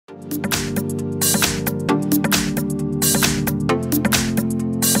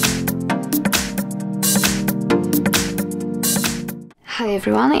Hi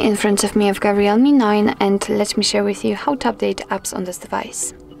everyone, in front of me I've got Realme 9 and let me share with you how to update apps on this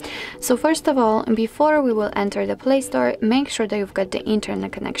device. So first of all, before we will enter the Play Store, make sure that you've got the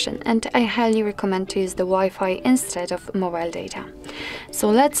internet connection, and I highly recommend to use the Wi-Fi instead of mobile data. So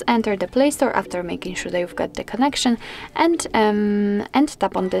let's enter the Play Store after making sure that you've got the connection, and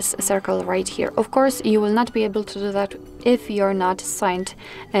tap on this circle right here. Of course, you will not be able to do that if you're not signed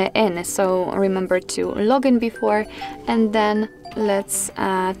in, so remember to log in before, and then let's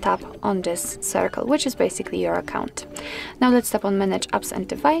tap on this circle, which is basically your account. Now let's tap on Manage Apps and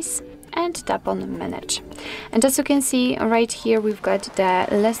Device and tap on Manage. And as you can see right here, we've got the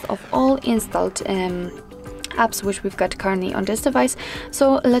list of all installed apps which we've got currently on this device.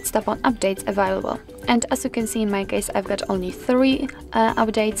 So let's tap on Updates Available. And as you can see, in my case, I've got only 3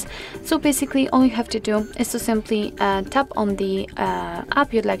 updates. So basically all you have to do is to simply tap on the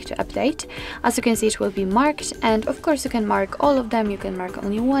app you'd like to update. As you can see, it will be marked, and of course you can mark all of them, you can mark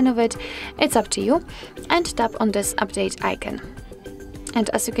only one of it, it's up to you, and tap on this update icon. And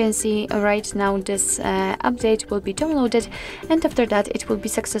as you can see right now, this update will be downloaded, and after that it will be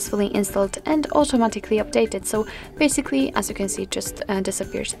successfully installed and automatically updated. So basically, as you can see, it just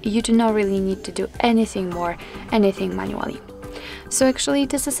disappears. You do not really need to do anything more, anything manually. So actually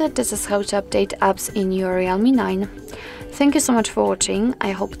this is it. This is how to update apps in your Realme 9. Thank you so much for watching.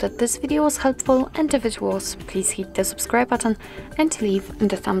 I hope that this video was helpful, and if it was, please hit the subscribe button and leave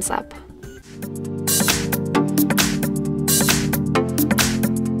the thumbs up.